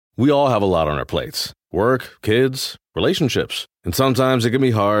We all have a lot on our plates. Work, kids, relationships. And sometimes it can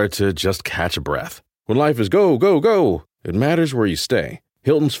be hard to just catch a breath. When life is go, go, go, it matters where you stay.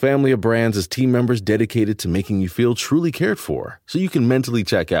 Hilton's family of brands is team members dedicated to making you feel truly cared for, so you can mentally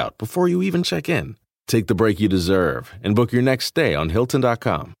check out before you even check in. Take the break you deserve and book your next stay on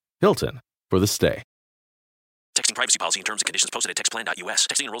Hilton.com. Hilton, for the stay. Texting privacy policy and terms and conditions posted at textplan.us.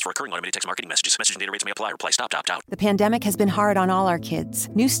 Texting enrolls for recurring automated text marketing messages. Message and data rates may apply. Reply stop to opt out. The pandemic has been hard on all our kids.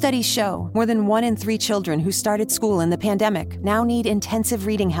 New studies show more than 1 in 3 children who started school in the pandemic now need intensive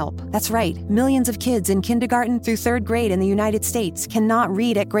reading help. That's right. Millions of kids in kindergarten through 3rd grade in the United States cannot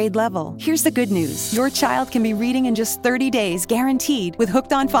read at grade level. Here's the good news. Your child can be reading in just 30 days, guaranteed, with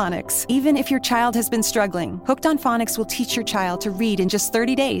Hooked on Phonics. Even if your child has been struggling, Hooked on Phonics will teach your child to read in just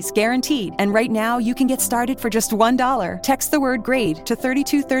 30 days, guaranteed. And right now, you can get started for just $1. Text the word GRADE to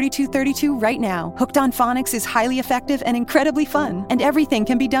 323232 right now. Hooked on Phonics is highly effective and incredibly fun, and everything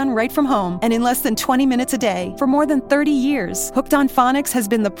can be done right from home and in less than 20 minutes a day. For more than 30 years, Hooked on Phonics has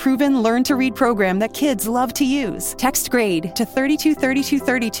been the proven learn-to-read program that kids love to use. Text GRADE to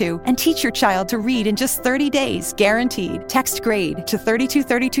 323232 and teach your child to read in just 30 days, guaranteed. Text GRADE to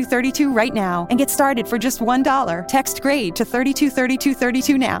 323232 right now and get started for just $1. Text GRADE to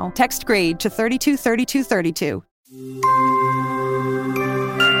 323232 now. Text GRADE to 323232.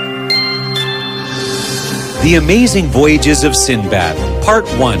 The Amazing Voyages of Sindbad, Part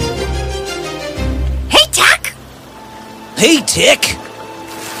 1. Hey, Tuck! Hey, Tick!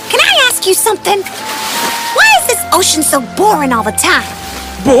 Can I ask you something? Why is this ocean so boring all the time?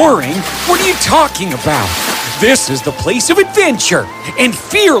 Boring? What are you talking about? This is the place of adventure and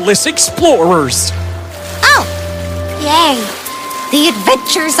fearless explorers. Oh, yay. The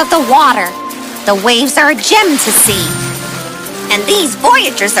adventures of the water. The waves are a gem to see. And these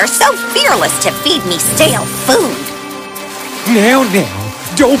voyagers are so fearless to feed me stale food. Now,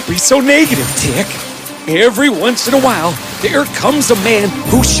 don't be so negative, Tick. Every once in a while, there comes a man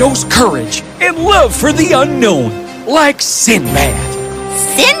who shows courage and love for the unknown, like Sindbad.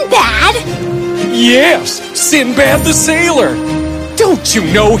 Sindbad? Yes, Sindbad the Sailor. Don't you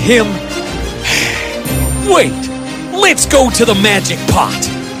know him? Wait, let's go to the magic pot.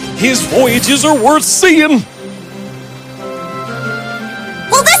 His voyages are worth seeing.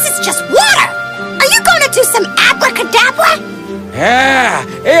 Well, this is just water. Are you going to do some abracadabra?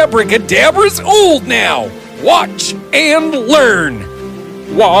 Abracadabra's old now. Watch and learn.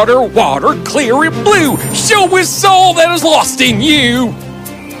 Water, water, clear and blue. Show us all that is lost in you.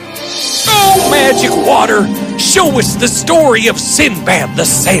 Oh, magic water, show us the story of Sindbad the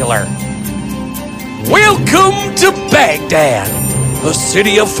Sailor. Welcome to Baghdad, the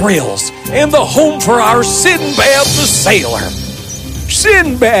city of thrills, and the home for our Sindbad the Sailor.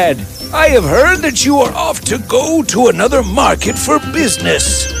 Sindbad, I have heard that you are off to go to another market for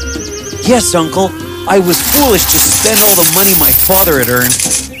business. Yes, Uncle. I was foolish to spend all the money my father had earned.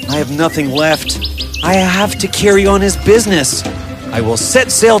 I have nothing left. I have to carry on his business. I will set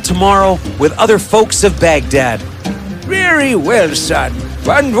sail tomorrow with other folks of Baghdad. Very well, son.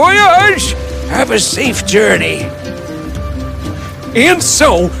 Bon voyage! Have a safe journey. And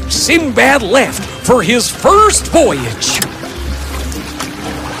so, Sindbad left for his first voyage.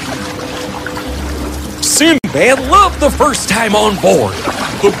 Sindbad loved the first time on board.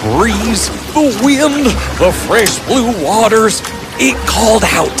 The breeze, the wind, the fresh blue waters, it called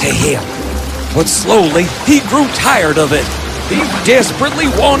out to him. But slowly, he grew tired of it. He desperately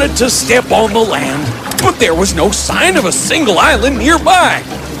wanted to step on the land, but there was no sign of a single island nearby.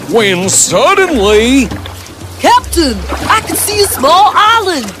 When suddenly... Captain, I can see a small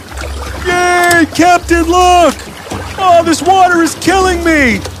island. Yay, Captain, look! Oh, this water is killing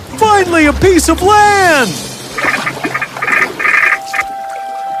me! Finally, a piece of land!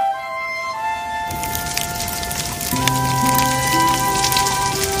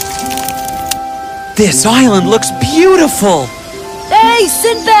 This island looks beautiful! Hey,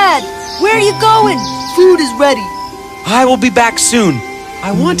 Sindbad! Where are you going? Food is ready. I will be back soon.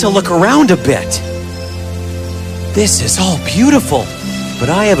 I want to look around a bit. This is all beautiful, but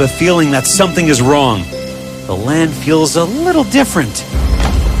I have a feeling that something is wrong. The land feels a little different.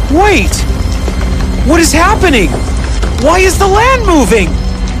 Wait! What is happening? Why is the land moving?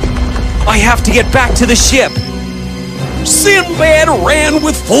 I have to get back to the ship. Sindbad ran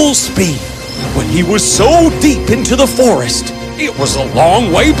with full speed. When he was so deep into the forest, it was a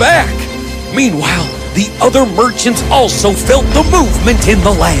long way back. Meanwhile, the other merchants also felt the movement in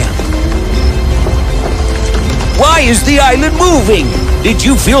the land. Why is the island moving? Did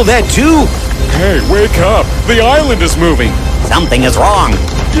you feel that too? Hey, wake up! The island is moving! Something is wrong.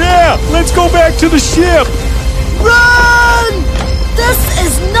 Yeah, let's go back to the ship! Run! This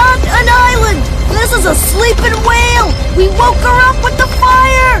is not This is a sleeping whale! We woke her up with the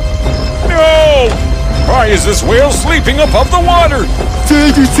fire! No! Why is this whale sleeping above the water?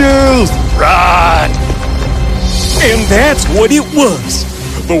 Save yourselves! Run! And that's what it was.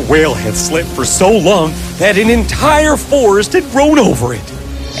 The whale had slept for so long that an entire forest had grown over it.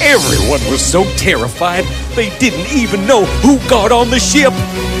 Everyone was so terrified they didn't even know who got on the ship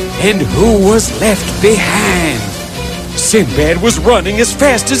and who was left behind. Sindbad was running as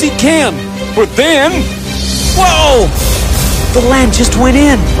fast as he can, but then... Whoa! The land just went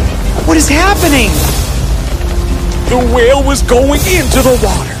in. What is happening? The whale was going into the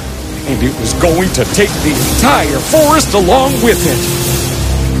water, and it was going to take the entire forest along with it.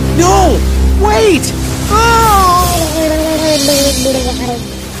 No! Wait!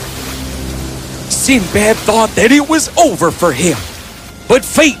 Sindbad thought that it was over for him, but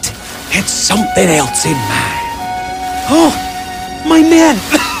fate had something else in mind. Oh, my men!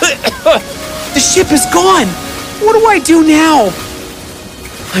 The ship is gone! What do I do now?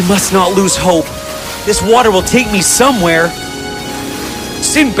 I must not lose hope. This water will take me somewhere.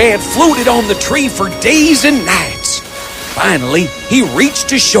 Sindbad floated on the tree for days and nights. Finally, he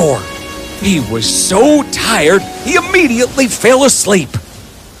reached ashore. He was so tired, he immediately fell asleep.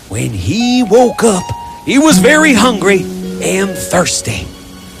 When he woke up, he was very hungry and thirsty.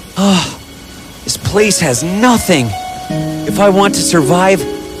 This place has nothing. If I want to survive,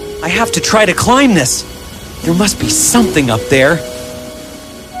 I have to try to climb this. There must be something up there.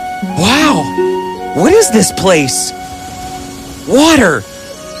 Wow! What is this place? Water!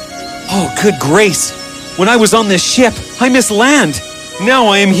 Oh, good grace. When I was on this ship, I missed land. Now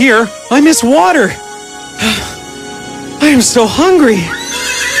I am here, I miss water. I am so hungry.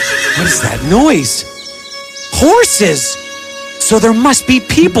 What is that noise? Horses! So there must be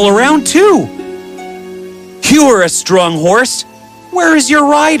people around too. You are a strong horse. Where is your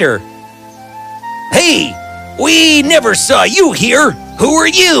rider? Hey, we never saw you here. Who are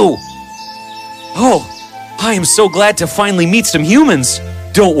you? Oh, I am so glad to finally meet some humans.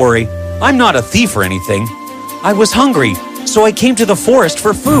 Don't worry, I'm not a thief or anything. I was hungry, so I came to the forest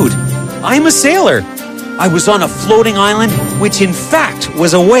for food. I am a sailor. I was on a floating island, which in fact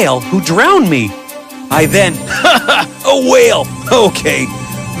was a whale who drowned me. I then... A whale! Okay,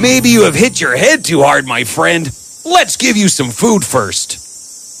 maybe you have hit your head too hard, my friend. Let's give you some food first.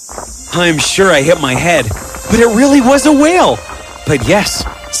 I'm sure I hit my head, but it really was a whale. But yes,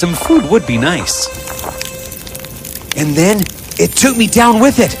 some food would be nice. And then it took me down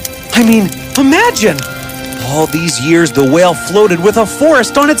with it. I mean, imagine! All these years the whale floated with a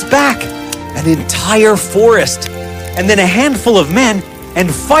forest on its back. An entire forest. And then a handful of men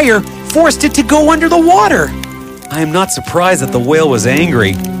and fire forced it to go under the water. I am not surprised that the whale was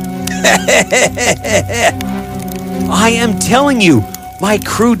angry. I am telling you, my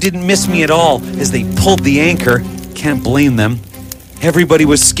crew didn't miss me at all as they pulled the anchor. Can't blame them. Everybody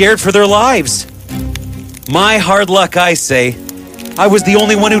was scared for their lives. My hard luck, I say. I was the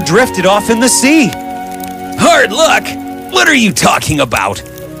only one who drifted off in the sea. Hard luck? What are you talking about?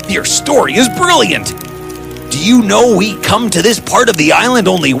 Your story is brilliant. Do you know we come to this part of the island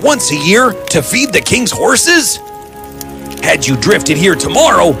only once a year to feed the king's horses? Had you drifted here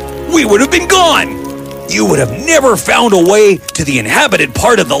tomorrow, we would have been gone. You would have never found a way to the inhabited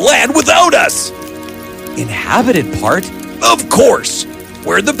part of the land without us. Inhabited part? Of course,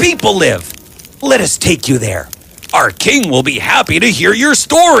 where the people live. Let us take you there. Our king will be happy to hear your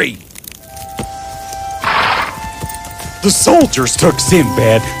story. The soldiers took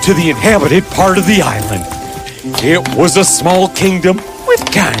Sindbad to the inhabited part of the island. It was a small kingdom with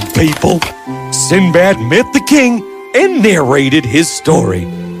kind people. Sindbad met the king and narrated his story.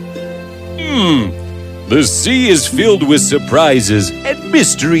 The sea is filled with surprises and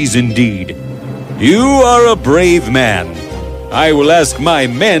mysteries indeed. You are a brave man. I will ask my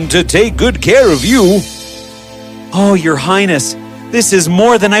men to take good care of you. Oh, Your Highness, this is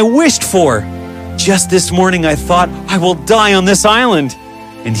more than I wished for. Just this morning I thought I will die on this island.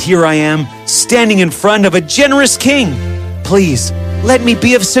 And here I am, standing in front of a generous king. Please, let me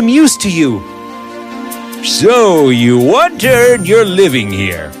be of some use to you. So you want to earn your living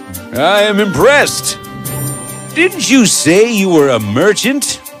here? I am impressed. Didn't you say you were a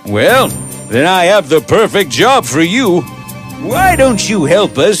merchant? Well, then I have the perfect job for you. Why don't you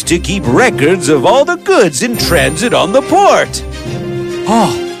help us to keep records of all the goods in transit on the port?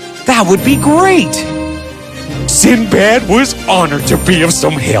 Oh, that would be great. Sindbad was honored to be of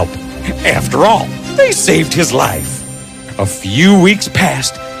some help. After all, they saved his life. A few weeks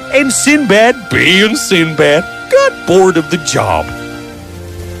passed, and Sindbad, being Sindbad, got bored of the job.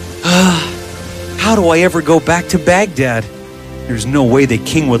 How do I ever go back to Baghdad? There's no way the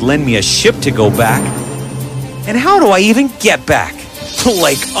king would lend me a ship to go back. And how do I even get back?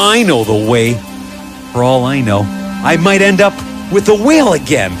 Like I know the way. For all I know, I might end up with a whale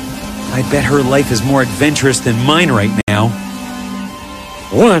again. I bet her life is more adventurous than mine right now.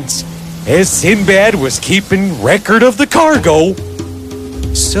 Once, as Sindbad was keeping record of the cargo.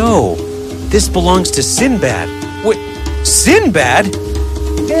 So, this belongs to Sindbad. What? Sindbad?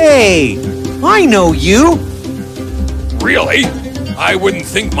 Hey, I know you. Really? I wouldn't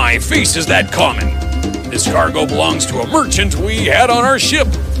think my face is that common. This cargo belongs to a merchant we had on our ship,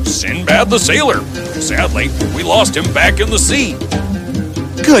 Sindbad the Sailor. Sadly, we lost him back in the sea.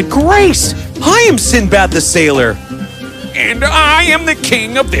 Good grace! I am Sindbad the Sailor. And I am the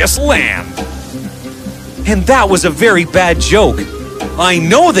king of this land. And that was a very bad joke. I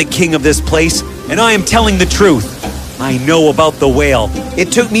know the king of this place, and I am telling the truth. I know about the whale.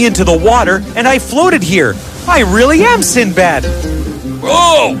 It took me into the water, and I floated here. I really am Sindbad.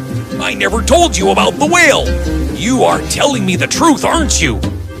 Oh, I never told you about the whale. You are telling me the truth, aren't you?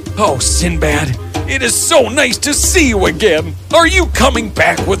 Oh, Sindbad, it is so nice to see you again. Are you coming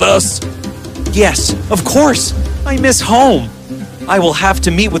back with us? Yes, of course. I miss home. I will have to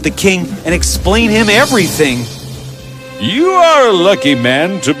meet with the king and explain him everything. You are a lucky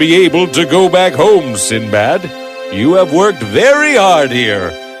man to be able to go back home, Sindbad. You have worked very hard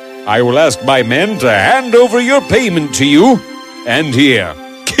here. I will ask my men to hand over your payment to you. And here,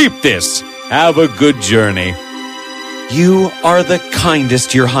 keep this. Have a good journey. You are the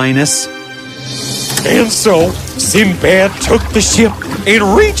kindest, Your Highness. And so, Sindbad took the ship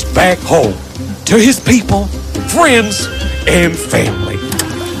and reached back home to his people, friends, and family.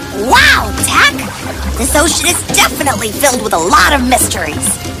 Wow, Tack! This ocean is definitely filled with a lot of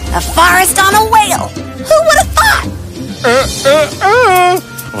mysteries. A forest on a whale. Who would have thought?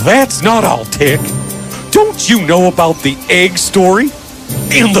 That's not all, Tick. Don't you know about the egg story?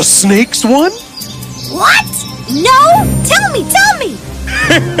 And the snakes one? What? No? Tell me!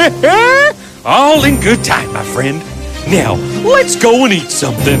 All in good time, my friend. Now, let's go and eat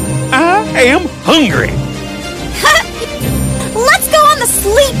something. I am hungry. Let's go on the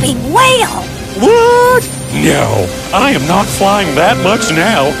sleeping whale. What? No, I am not flying that much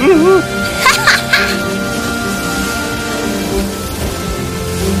now.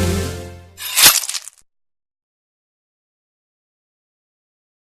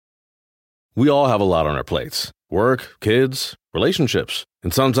 We all have a lot on our plates. Work, kids, relationships.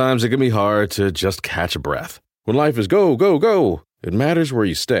 And sometimes it can be hard to just catch a breath. When life is go, go, go, it matters where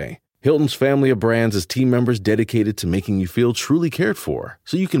you stay. Hilton's family of brands is team members dedicated to making you feel truly cared for,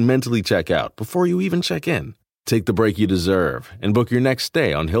 so you can mentally check out before you even check in. Take the break you deserve and book your next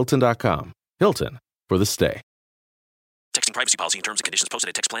stay on Hilton.com. Hilton, for the stay. Texting privacy policy and terms and conditions posted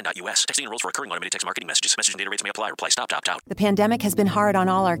at textplan.us. Texting enrolls for recurring automated text marketing messages. Message and data rates may apply. Reply stop to opt out. The pandemic has been hard on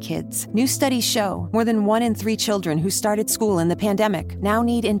all our kids. New studies show more than 1 in 3 children who started school in the pandemic now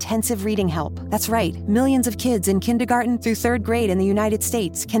need intensive reading help. That's right. Millions of kids in kindergarten through 3rd grade in the United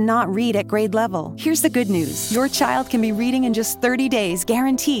States cannot read at grade level. Here's the good news. Your child can be reading in just 30 days,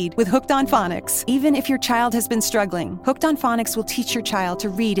 guaranteed, with Hooked on Phonics. Even if your child has been struggling, Hooked on Phonics will teach your child to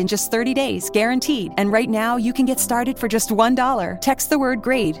read in just 30 days, guaranteed. And right now, you can get started for just $1. Text the word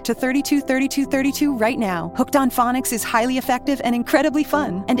GRADE to 323232 right now. Hooked on Phonics is highly effective and incredibly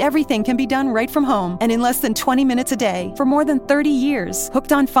fun, and everything can be done right from home and in less than 20 minutes a day. For more than 30 years,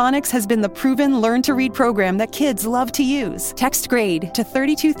 Hooked on Phonics has been the proven learn-to-read program that kids love to use. Text GRADE to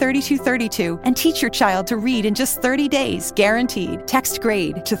 323232 and teach your child to read in just 30 days, guaranteed. Text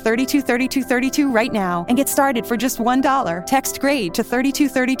GRADE to 323232 right now and get started for just $1. Text GRADE to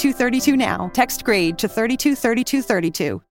 323232 now. Text GRADE to 323232.